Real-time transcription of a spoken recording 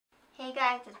Hey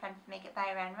guys, it's Fun Make It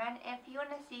by Ren. If you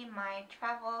want to see my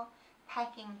travel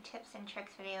packing tips and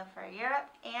tricks video for Europe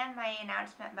and my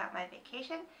announcement about my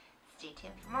vacation, stay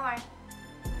tuned for more.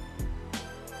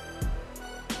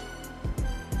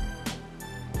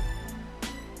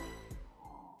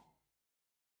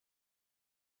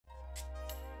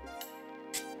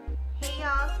 Hey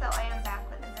y'all, so I am back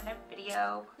with another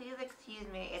video. Please excuse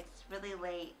me, it's really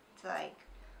late. It's like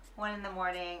 1 in the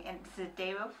morning and it's the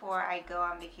day before I go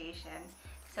on vacation.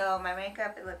 So my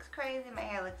makeup, it looks crazy, my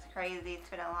hair looks crazy, it's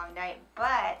been a long night,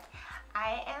 but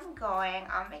I am going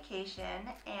on vacation,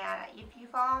 and if you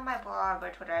follow my blog or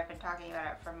Twitter, I've been talking about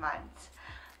it for months.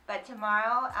 But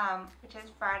tomorrow, which is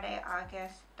Friday,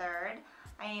 August 3rd,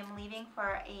 I am leaving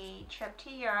for a trip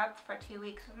to Europe for 2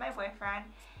 weeks with my boyfriend,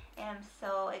 and I'm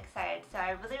so excited. So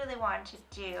I really wanted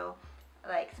to do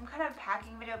like some kind of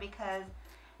packing video because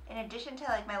in addition to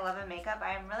like my love of makeup,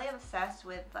 I am really obsessed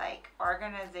with like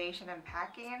organization and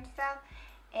packing and stuff.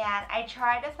 And I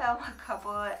tried to film a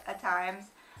couple of times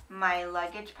my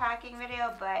luggage packing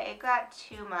video, but it got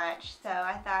too much. So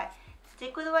I thought,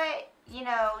 stick with what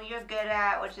you're good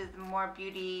at, which is more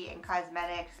beauty and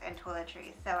cosmetics and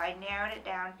toiletries. So I narrowed it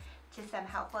down to some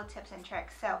helpful tips and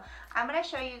tricks. So I'm going to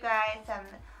show you guys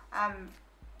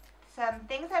some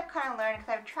things I've kind of learned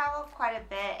because I've traveled quite a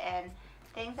bit, and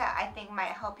things that I think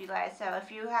might help you guys. So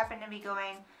if you happen to be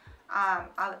going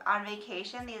on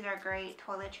vacation, these are great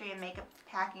toiletry and makeup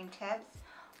packing tips,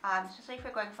 especially if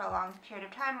you're going for a long period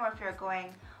of time or if you're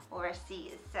going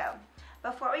overseas. So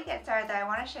before we get started though, I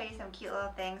want to show you some cute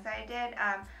little things I did.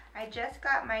 I just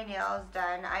got my nails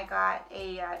done. I got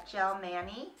a gel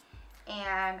mani,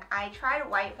 and I tried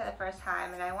white for the first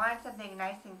time, and I wanted something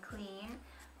nice and clean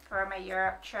for my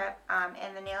Europe trip,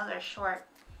 and the nails are short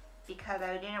because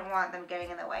I didn't want them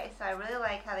getting in the way. So I really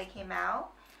like how they came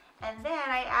out. And then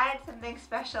I added something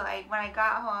special. When I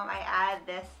got home, I added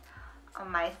this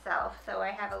on myself. So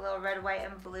I have a little red, white,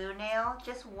 and blue nail,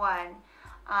 just one,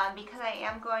 because I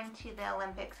am going to the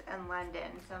Olympics in London.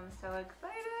 So I'm so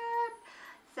excited.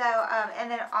 So,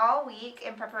 and then all week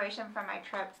in preparation for my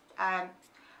trip,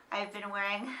 I've been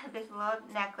wearing this little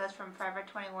necklace from Forever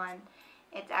 21.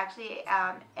 It's actually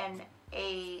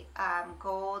a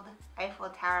gold Eiffel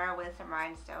Tower with some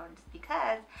rhinestones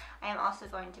because I am also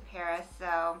going to Paris.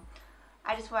 So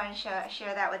I just wanted to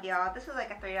share that with y'all. This was like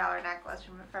a $3 necklace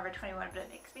from Forever 21, but it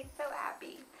makes me so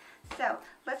happy. So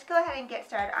let's go ahead and get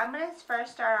started. I'm going to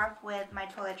first start off with my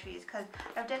toiletries because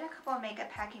I've done a couple of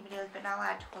makeup packing videos, but not a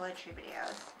lot of toiletry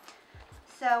videos.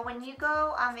 So when you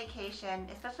go on vacation,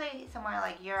 especially somewhere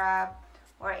like Europe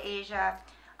or Asia,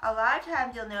 a lot of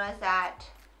times you'll notice that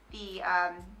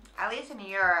at least in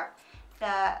Europe,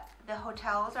 the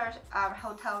hotels are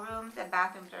hotel rooms and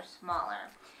bathrooms are smaller.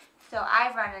 So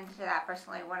I've run into that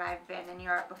personally when I've been in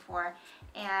Europe before,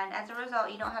 and as a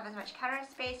result, you don't have as much counter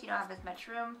space, you don't have as much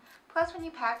room. Plus, when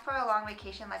you pack for a long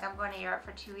vacation, like I'm going to Europe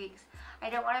for 2 weeks, I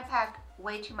don't want to pack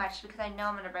way too much because I know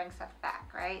I'm going to bring stuff back,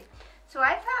 right? So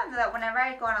I found that whenever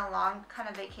I go on a long kind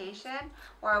of vacation,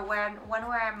 or one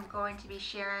where I'm going to be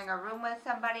sharing a room with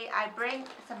somebody, I bring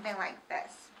something like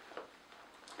this.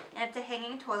 And it's a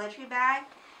hanging toiletry bag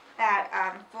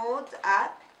that folds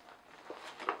up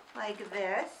like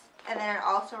this, and then it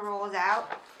also rolls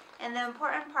out. And the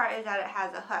important part is that it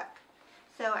has a hook.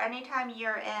 So anytime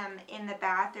you're in the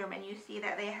bathroom and you see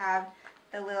that they have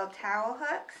the little towel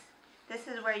hooks, this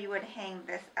is where you would hang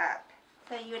this up.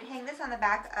 So you would hang this on the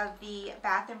back of the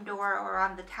bathroom door or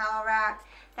on the towel rack.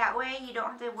 That way you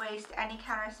don't have to waste any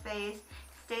counter space.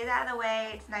 Stays out of the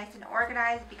way. It's nice and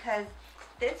organized because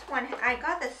this one, I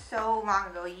got this so long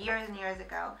ago, years and years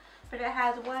ago, but it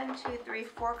has 1, 2, 3,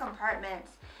 4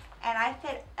 compartments, and I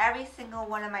fit every single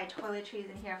one of my toiletries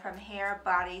in here, from hair,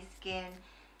 body, skin,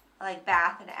 like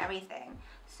bath and everything.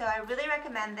 So I really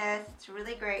recommend this. It's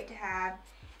really great to have.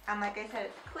 Like I said,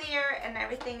 it's clear and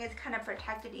everything is kind of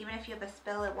protected. Even if you have a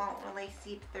spill, it won't really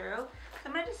seep through.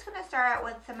 So I'm just going to start out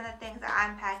with some of the things that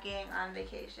I'm packing on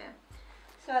vacation.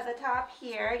 So at the top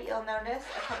here, you'll notice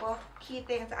a couple of key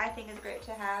things I think is great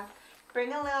to have.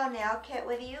 Bring a little nail kit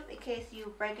with you in case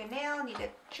you break a nail, need to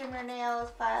trim your nails,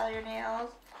 file your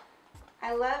nails.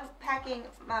 I love packing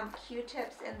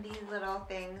Q-tips in these little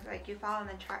things. Like you find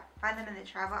them in the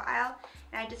travel aisle,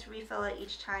 and I just refill it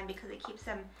each time because it keeps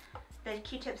the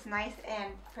Q-tips nice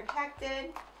and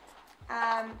protected.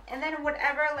 And then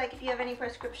whatever, like if you have any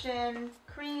prescription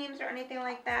creams or anything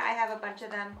like that, I have a bunch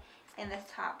of them in this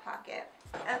top pocket.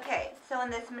 Okay, so in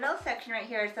this middle section right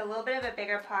here, it's a little bit of a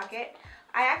bigger pocket.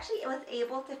 I actually was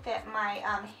able to fit my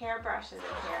hair brushes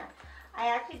in here. I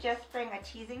actually just bring a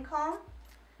teasing comb,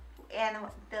 and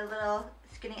the little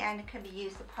skinny end can be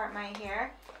used to part my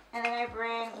hair. And then I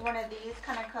bring one of these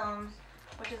kind of combs,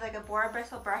 which is like a boar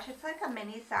bristle brush. It's like a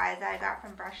mini size that I got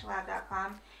from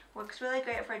brushlab.com. Works really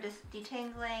great for just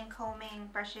detangling, combing,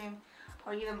 brushing,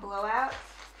 or even blowouts.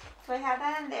 So I have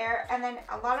that in there. And then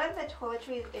a lot of the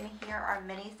toiletries in here are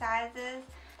mini sizes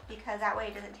because that way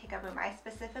it doesn't take up room. I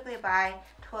specifically buy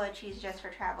toiletries just for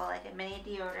travel, like a mini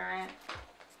deodorant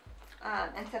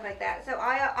and stuff like that. So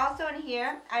I also in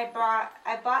here, I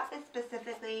bought this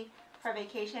specifically for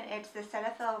vacation. It's the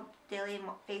Cetaphil Daily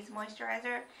Face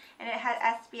Moisturizer, and it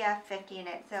has SPF 50 in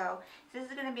it. So this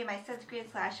is going to be my sunscreen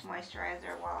 /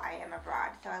 moisturizer while I am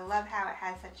abroad. So I love how it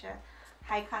has such a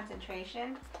high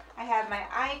concentration. I have my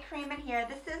eye cream in here.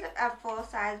 This is a full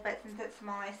size, but since it's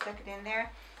small, I stuck it in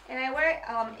there. And I wear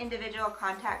individual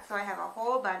contacts, so I have a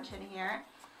whole bunch in here.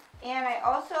 And I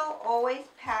also always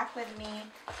pack with me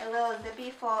a little zippy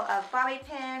full of bobby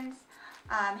pins,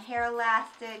 hair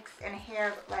elastics, and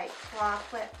hair like claw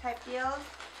clip type deals.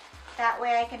 That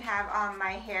way I can have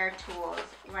my hair tools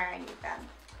where I need them.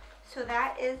 So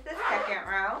that is the second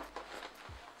row.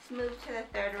 Let's move to the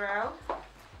third row.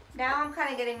 Now I'm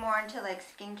kind of getting more into like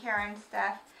skincare and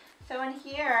stuff. So in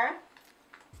here,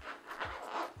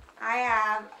 I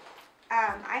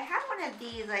have one of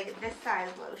these, like this size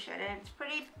lotion, and it's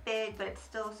pretty big, but it's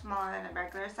still smaller than the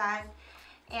regular size.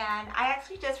 And I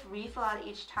actually just refill it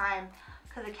each time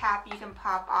because the cap you can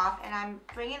pop off. And I'm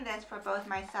bringing this for both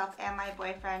myself and my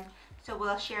boyfriend, so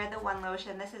we'll share the one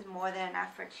lotion. This is more than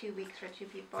enough for 2 weeks for 2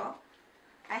 people.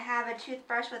 I have a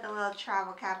toothbrush with a little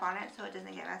travel cap on it so it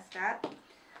doesn't get messed up.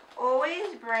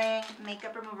 Always bring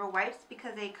makeup remover wipes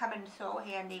because they come in so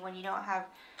handy when you don't have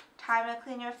time to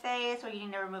clean your face or you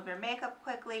need to remove your makeup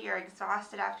quickly. You're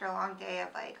exhausted after a long day of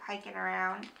like hiking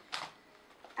around.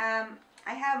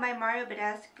 I have my Mario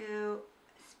Badescu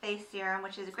Space Serum,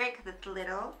 which is great because it's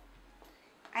little.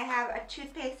 I have a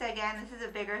toothpaste again. This is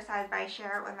a bigger size, but I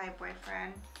share it with my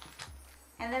boyfriend.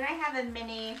 And then I have a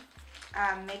mini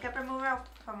makeup remover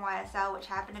from YSL, which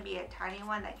happened to be a tiny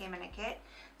one that came in a kit.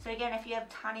 So again, if you have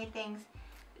tiny things,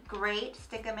 great,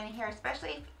 stick them in here,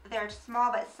 especially if they're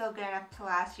small but still good enough to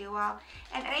last you a while.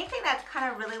 And anything that's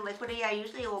kind of really liquidy, I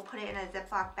usually will put it in a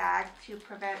Ziploc bag to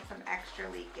prevent some extra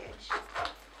leakage.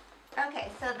 Okay,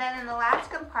 so then in the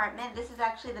last compartment, this is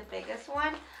actually the biggest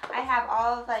one. I have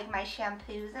all of like my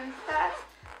shampoos and stuff.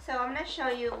 So I'm going to show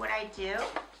you what I do.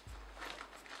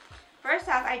 First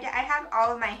off, I have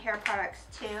all of my hair products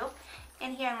too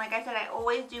in here, and like I said, I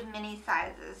always do mini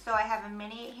sizes. So I have a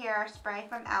mini hair spray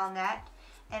from Elnet,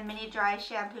 and mini dry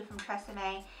shampoo from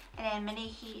Tresemme, and a mini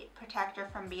heat protector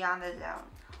from Beyond the Zone.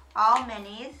 All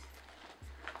minis.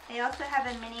 I also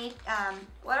have a mini,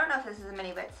 well, I don't know if this is a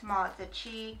mini, but it's small. It's a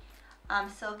Chi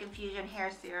Silk Infusion Hair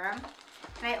Serum.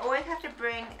 And I always have to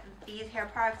bring these hair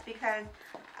products because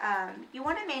you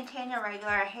want to maintain your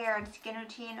regular hair and skin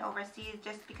routine overseas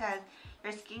just because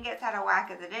your skin gets out of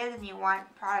whack as it is, and you want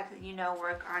products that you know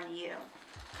work on you.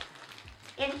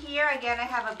 In here, again, I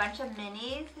have a bunch of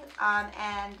minis,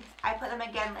 and I put them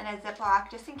again in a Ziploc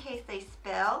just in case they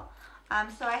spill.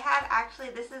 So I have, actually,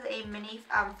 this is a mini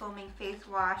foaming face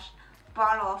wash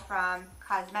bottle from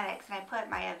Cosmetics, and I put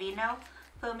my Aveeno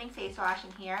foaming face wash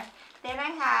in here. Then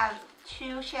I have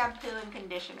 2 shampoo and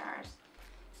conditioners.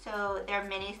 So they're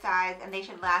mini size, and they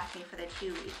should last me for the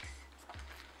 2 weeks.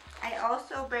 I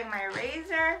also bring my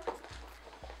razor,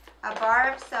 a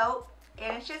bar of soap,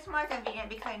 and it's just more convenient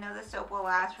because I know the soap will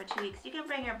last for 2 weeks. You can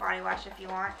bring your body wash if you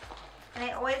want. And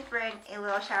I always bring a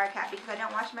little shower cap because I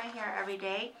don't wash my hair every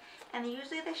day. And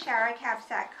usually the shower caps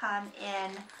that come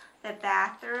in the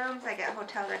bathrooms, like at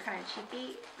hotels, are kind of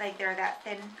cheapy. Like they're that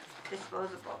thin,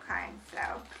 disposable kind.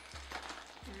 So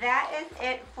that is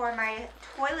it for my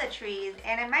toiletries.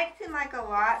 And it might seem like a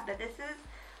lot, but this is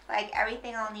like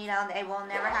everything I'll need. I will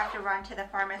never have to run to the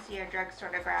pharmacy or drugstore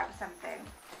to grab something.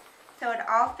 So it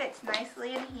all fits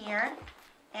nicely in here,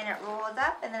 and it rolls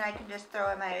up, and then I can just throw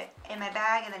it in my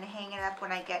bag and then hang it up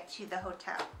when I get to the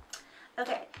hotel.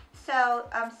 Okay, so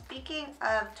speaking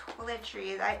of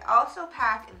toiletries, I also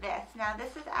pack this. Now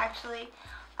this is actually,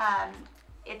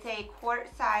 it's a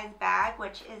quart size bag,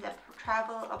 which is a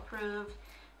travel approved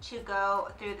to go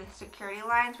through the security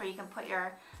lines where you can put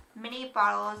your mini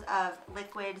bottles of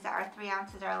liquids that are 3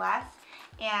 ounces or less.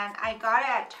 And I got it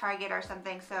at Target or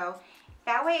something, so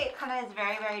that way it kind of is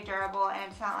very, very durable, and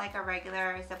it's not like a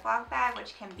regular Ziploc bag,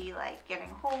 which can be like getting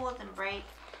holes and break.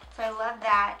 So I love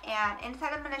that. And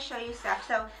inside I'm going to show you stuff.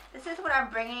 So this is what I'm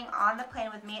bringing on the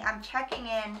plane with me. I'm checking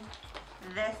in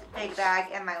this big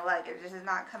bag in my luggage. This is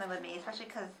not coming with me, especially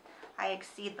because I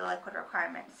exceed the liquid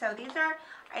requirements. So these are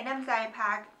items that I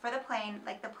pack for the plane.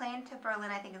 Like the plane to Berlin,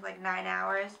 I think, is like 9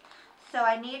 hours. So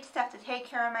I need stuff to take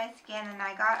care of my skin, and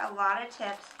I got a lot of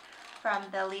tips from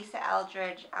the Lisa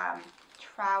Eldridge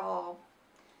travel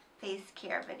face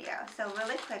care video. So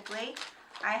really quickly,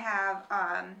 I have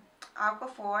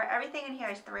Aquaphor. Everything in here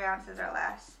is 3 ounces or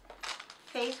less.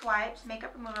 Face wipes,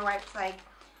 makeup remover wipes. Like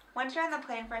once you're on the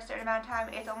plane for a certain amount of time,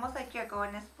 it's almost like you're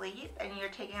going to sleep and you're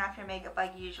taking off your makeup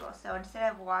like usual. So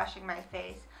instead of washing my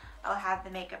face, I'll have the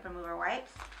makeup remover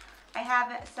wipes. I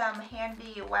have some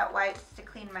handy wet wipes to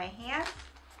clean my hands.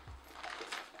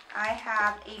 I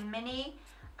have a mini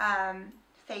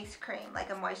face cream, like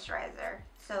a moisturizer.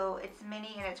 So it's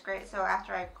mini and it's great. So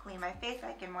after I clean my face,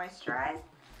 I can moisturize.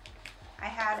 I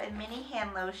have a mini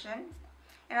hand lotion.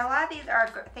 And a lot of these are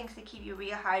things to keep you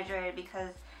rehydrated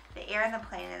because the air in the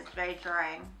plane is very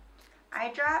drying.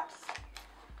 Eye drops.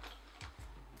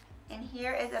 And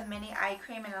here is a mini eye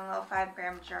cream in a little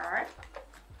 5-gram jar.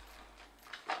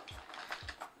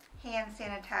 Hand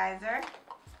sanitizer.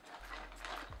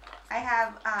 I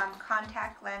have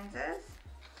contact lenses.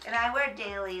 And I wear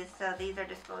dailies, so these are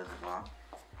disposable.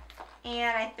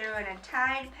 And I threw in a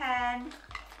Tide pen.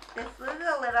 This is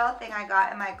a little thing I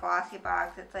got in my glossy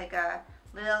box. It's like a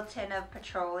little tin of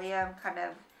petroleum, kind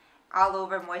of all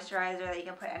over moisturizer that you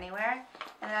can put anywhere.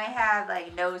 And then I have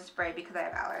like nose spray because I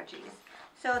have allergies.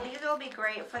 So these will be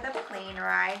great for the plane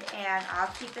ride, and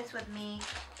I'll keep this with me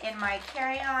in my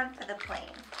carry-on for the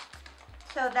plane.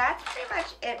 So that's pretty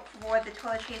much it for the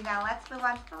toiletries. Now let's move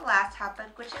on to the last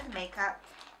topic, which is makeup.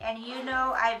 And you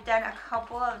know I've done a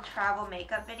couple of travel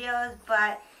makeup videos,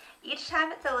 but each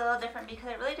time it's a little different because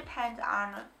it really depends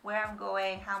on where I'm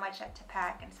going, how much to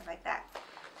pack, and stuff like that.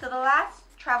 So the last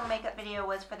travel makeup video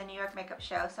was for the New York makeup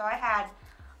show, so I had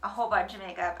a whole bunch of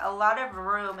makeup, a lot of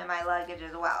room in my luggage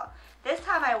as well. This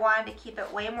time I wanted to keep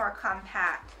it way more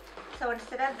compact. So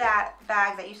instead of that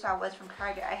bag that you saw was from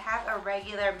Target, I have a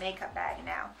regular makeup bag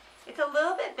now. It's a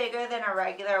little bit bigger than a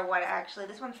regular one actually.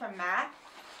 This one's from MAC,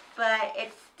 but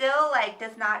it still like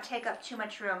does not take up too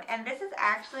much room. And this is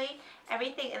actually,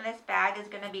 everything in this bag is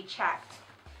going to be checked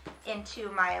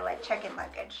into my like check-in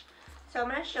luggage. So I'm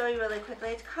going to show you really quickly.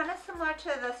 It's kind of similar to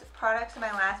the products in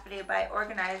my last video, but I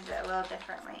organized it a little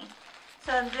differently.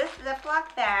 So in this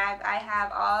Ziploc bag, I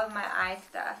have all of my eye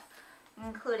stuff,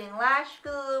 including lash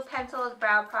glue, pencils,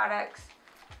 brow products,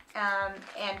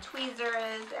 and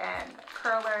tweezers and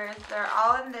curlers. They're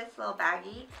all in this little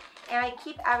baggie. And I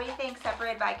keep everything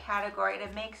separated by category, and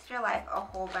it makes your life a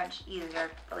whole bunch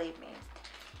easier, believe me.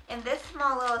 In this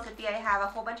small little zippy, I have a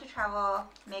whole bunch of travel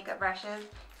makeup brushes.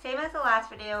 Same as the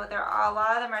last video, a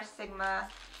lot of them are Sigma.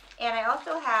 And I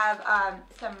also have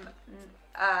some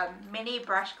mini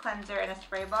brush cleanser in a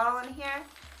spray bottle in here,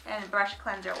 and brush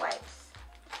cleanser wipes.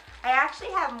 I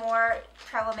actually have more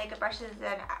travel makeup brushes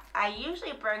than I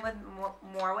usually bring with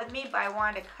more with me, but I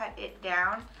wanted to cut it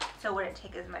down so it wouldn't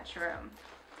take as much room.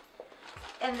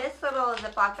 In this little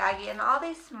Ziploc baggie, and all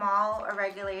these small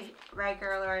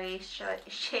regularly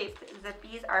shaped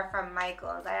zippies are from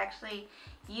Michaels. I actually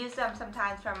use them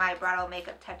sometimes for my bridal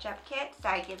makeup touch-up kits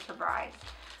that I give to brides.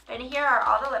 And here are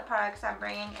all the lip products I'm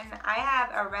bringing, and I have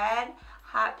a red,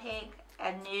 hot pink,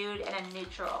 a nude, and a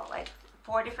neutral, like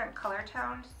 4 different color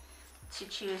tones to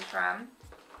choose from.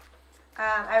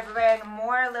 I bring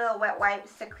more little wet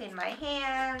wipes to clean my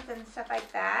hands and stuff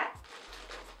like that.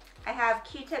 I have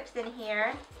Q-tips in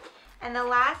here. And the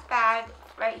last bag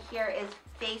right here is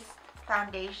face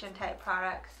foundation type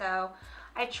products. So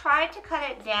I tried to cut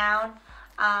it down.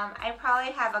 I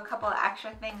probably have a couple of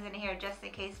extra things in here just in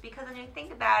case, because when you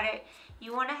think about it,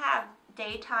 you want to have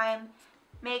daytime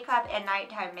makeup and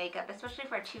nighttime makeup, especially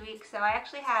for 2 weeks. So I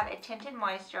actually have a tinted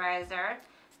moisturizer,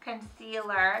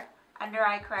 concealer, under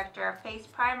eye corrector, face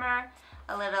primer,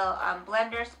 a little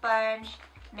blender sponge,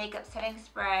 makeup setting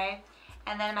spray,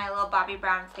 and then my little Bobbi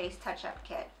Brown face touch-up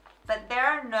kit. But there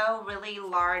are no really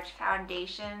large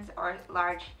foundations or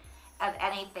large of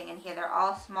anything in here. They're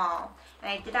all small.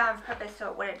 And I did that on purpose so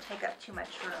it wouldn't take up too much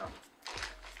room.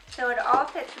 So it all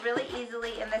fits really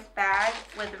easily in this bag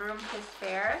with room to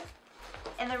spare.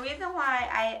 And the reason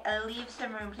why I leave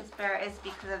some room to spare is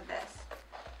because of this.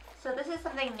 So this is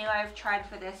something new I've tried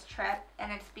for this trip,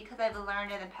 and it's because I've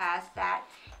learned in the past that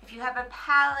if you have a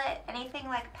palette, anything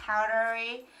like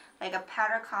powdery, like a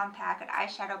powder compact, an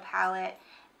eyeshadow palette,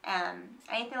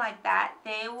 anything like that,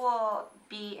 they will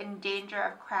be in danger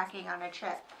of cracking on a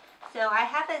trip. So I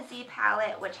have a Z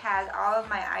palette which has all of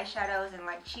my eyeshadows and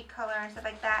like cheek color and stuff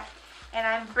like that, and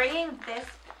I'm bringing this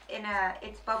in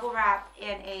it's bubble wrapped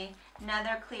in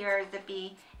another clear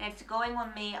zippy, and it's going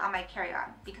with me on my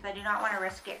carry-on because I do not want to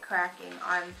risk it cracking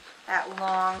on that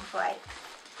long flight.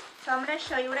 So I'm going to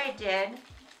show you what I did.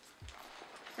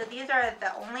 So these are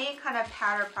the only kind of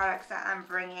powder products that I'm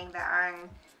bringing that are in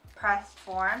pressed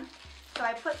form. So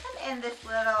I put them in this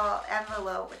little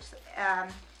envelope, which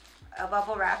a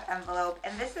bubble wrap envelope,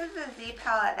 and this is the Z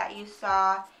palette that you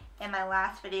saw in my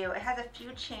last video. It has a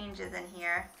few changes in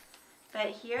here, but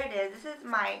here it is. This is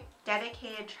my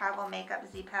dedicated travel makeup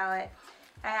Z palette.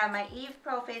 I have my Eve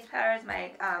Pro face powders,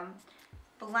 my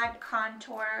blunt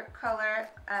contour color,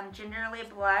 gingerly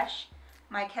blush,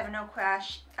 my Kevyn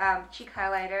O'Crash cheek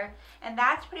highlighter, and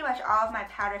that's pretty much all of my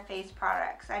powder face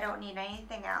products. I don't need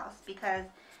anything else because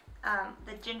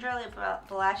the gingerly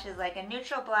blush is like a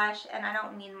neutral blush, and I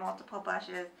don't need multiple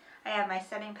blushes. I have my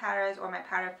setting powders or my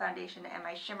powder foundation and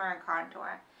my shimmer and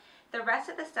contour. The rest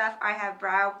of the stuff, I have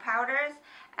brow powders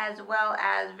as well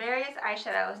as various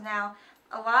eyeshadows. Now,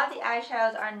 a lot of the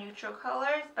eyeshadows are neutral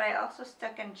colors, but I also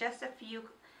stuck in just a few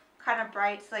kind of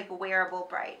brights, like wearable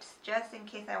brights, just in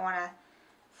case I want to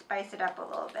spice it up a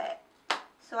little bit.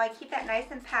 So I keep that nice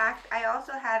and packed. I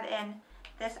also have in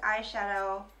this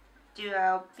eyeshadow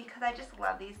duo because I just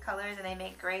love these colors, and they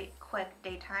make great quick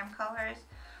daytime colors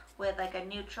with like a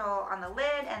neutral on the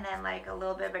lid and then like a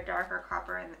little bit of a darker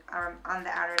copper on the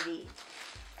outer V.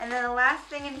 And then the last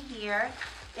thing in here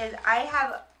is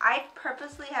I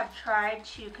purposely have tried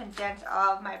to condense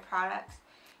all of my products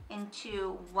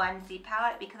into one Z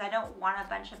palette because I don't want a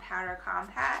bunch of powder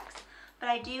compacts. But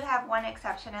I do have one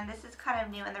exception, and this is kind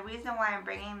of new, and the reason why I'm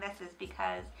bringing this is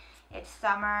because it's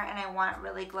summer and I want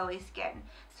really glowy skin.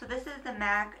 So this is the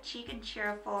MAC Cheek and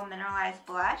Cheerful Mineralized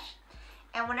Blush.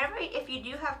 And if you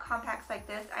do have compacts like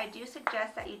this, I do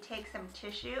suggest that you take some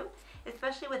tissue,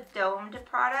 especially with domed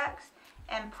products,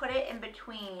 and put it in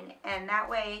between, and that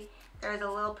way there's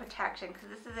a little protection because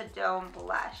this is a dome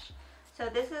blush. So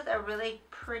this is a really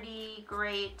pretty,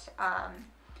 great,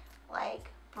 like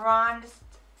bronzed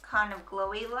kind of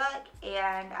glowy look,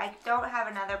 and I don't have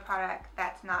another product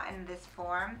that's not in this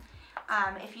form.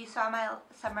 If you saw my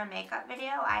summer makeup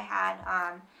video, I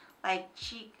had like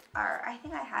cheek, or I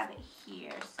think I have it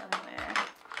here somewhere.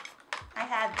 I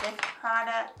had this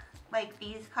product, like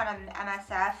these kind of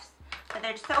MSFs, but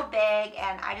they're so big,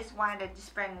 and I just wanted to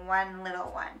just bring one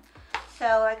little one.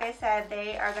 So like I said,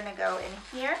 they are going to go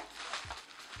in here,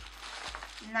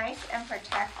 nice and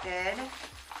protected,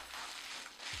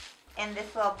 in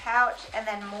this little pouch, and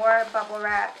then more bubble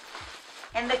wrap.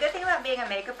 And the good thing about being a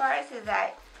makeup artist is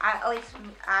that at least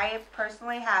I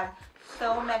personally have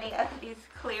so many of these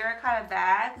clear kind of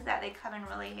bags that they come in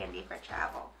really handy for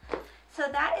travel. So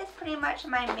that is pretty much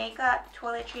my makeup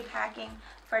toiletry packing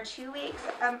for 2 weeks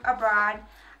abroad.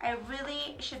 I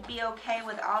really should be okay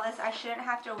with all this. I shouldn't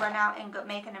have to run out and go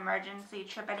make an emergency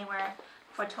trip anywhere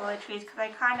for toiletries because I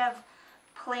kind of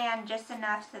plan just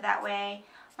enough so that way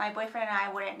my boyfriend and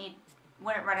I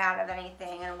wouldn't run out of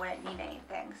anything and wouldn't need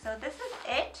anything. So this is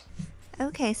it.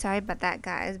 Okay, sorry about that,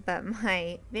 guys, but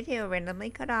my video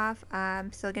randomly cut off.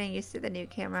 I'm still getting used to the new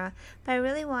camera, but I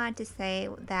really wanted to say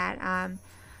that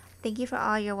thank you for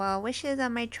all your well wishes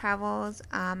on my travels.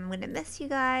 I'm going to miss you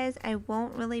guys. I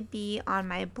won't really be on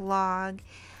my blog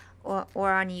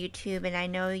or on YouTube, and I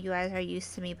know you guys are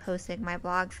used to me posting my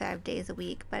blog 5 days a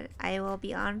week, but I will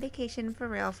be on vacation for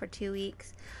real for 2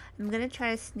 weeks. I'm going to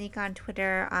try to sneak on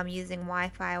Twitter using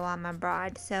Wi-Fi while I'm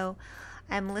abroad, so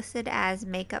I'm listed as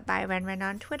Makeup by Renren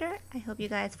on Twitter. I hope you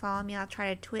guys follow me. I'll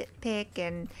try to pick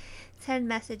and send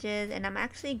messages, and I'm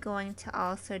actually going to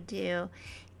also do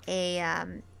a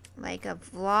like a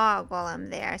vlog while I'm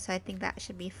there, so I think that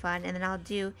should be fun. And then I'll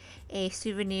do a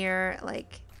souvenir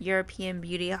like European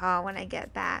beauty haul when I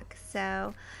get back.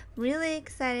 So really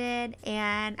excited,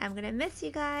 and I'm gonna miss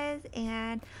you guys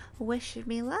and wish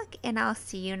me luck, and I'll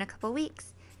see you in a couple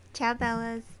weeks. Ciao,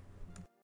 Bellas.